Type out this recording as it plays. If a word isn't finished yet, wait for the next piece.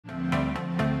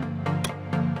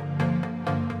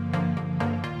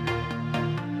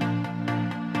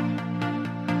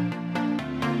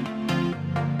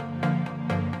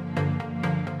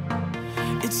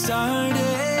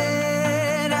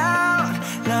started out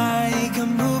like a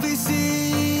movie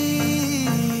scene,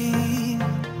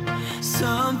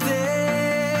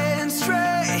 something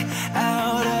straight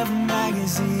out of a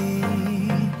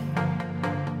magazine.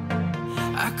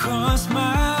 I crossed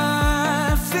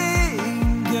my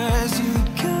fingers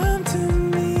you'd come to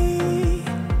me,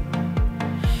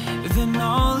 then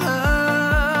all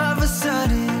of a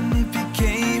sudden it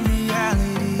became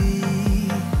reality.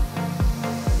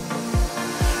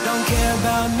 Don't care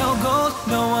about no gold,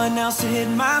 no one else to hit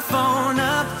my phone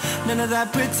up. None of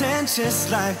that pretentious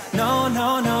life. No,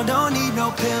 no, no, don't need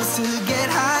no pills to get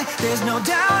high. There's no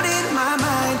doubt in my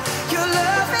mind, your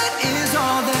love, it is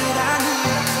all that I need.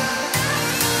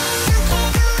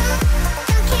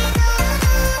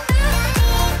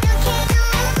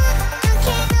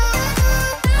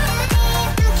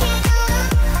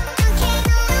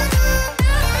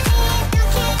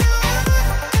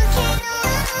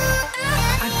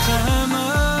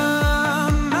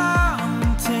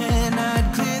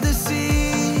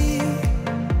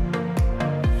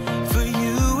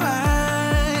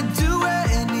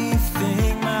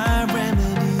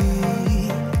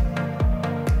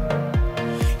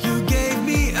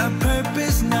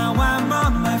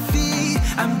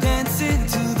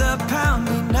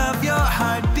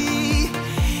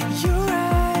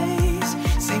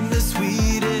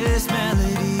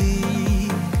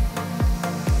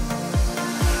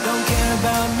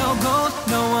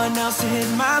 To hit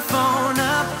my phone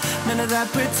up, none of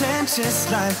that pretentious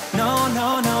life. No,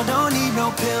 no, no, don't need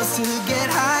no pills to get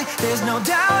high. There's no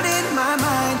doubt in my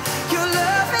mind, your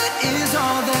love, it is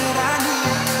all that I need.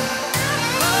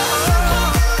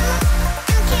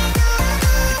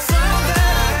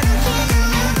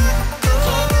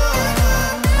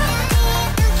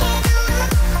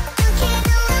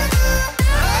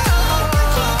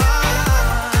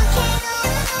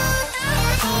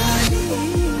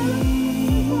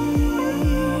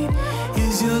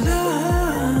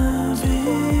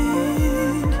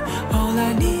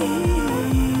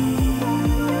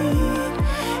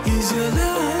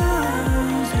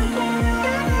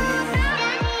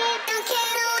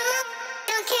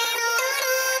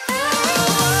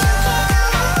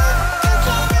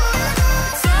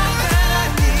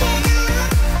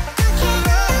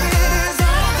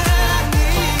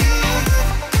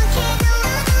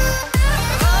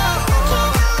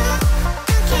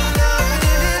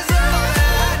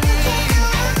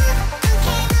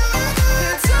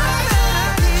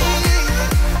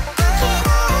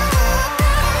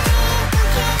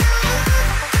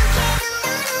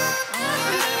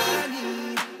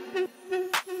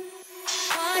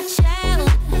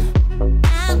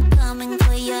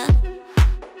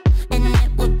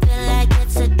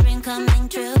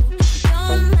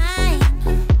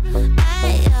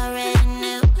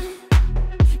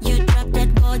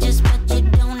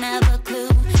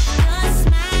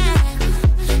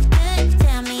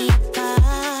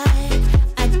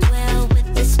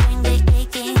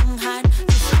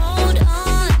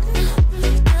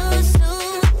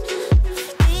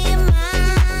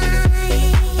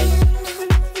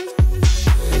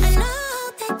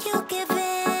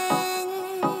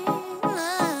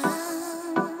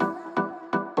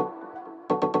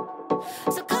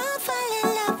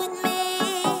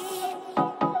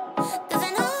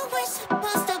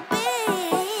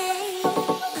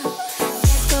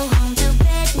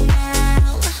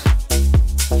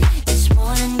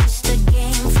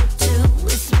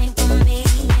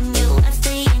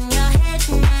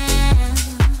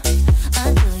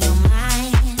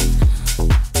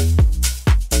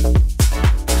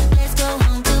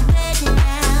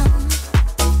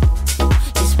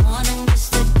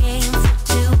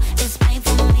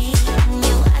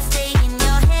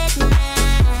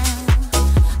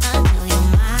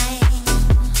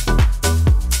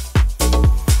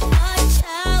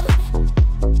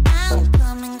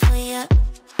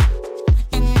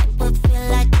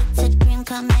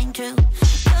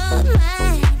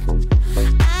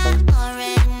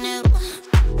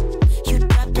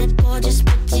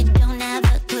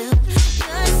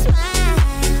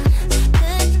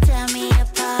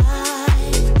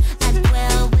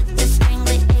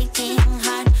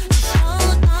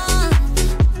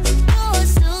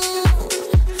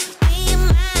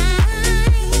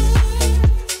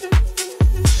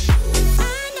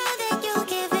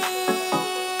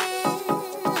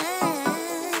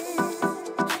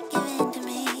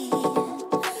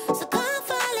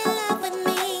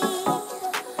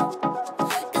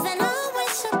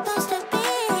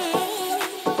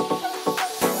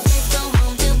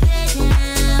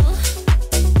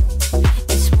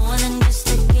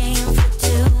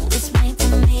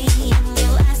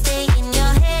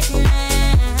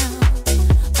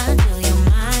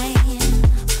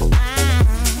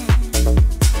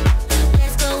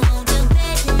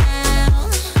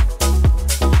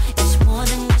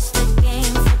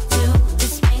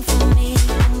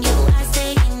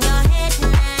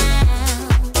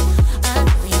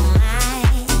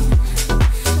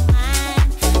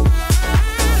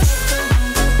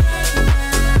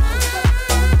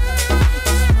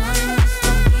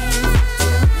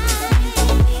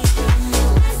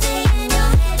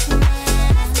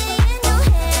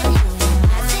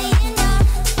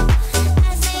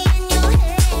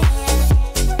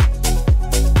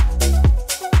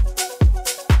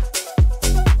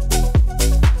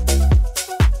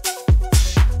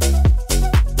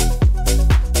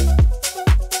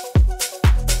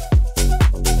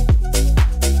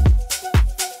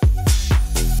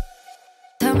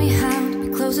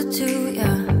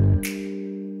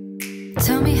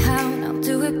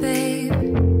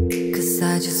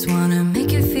 wanna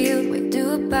make you feel what I do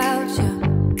about you.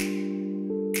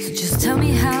 So just tell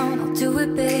me how and I'll do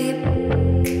it, babe.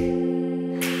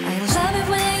 I love it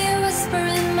when you whisper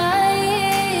in my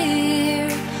ear,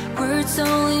 words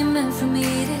only meant for me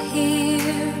to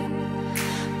hear.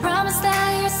 Promise that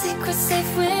your secret's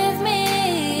safe with me.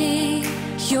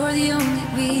 You're the only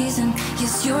reason,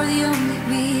 yes, you're the only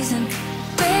reason.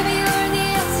 Baby, you're the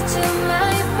answer to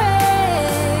my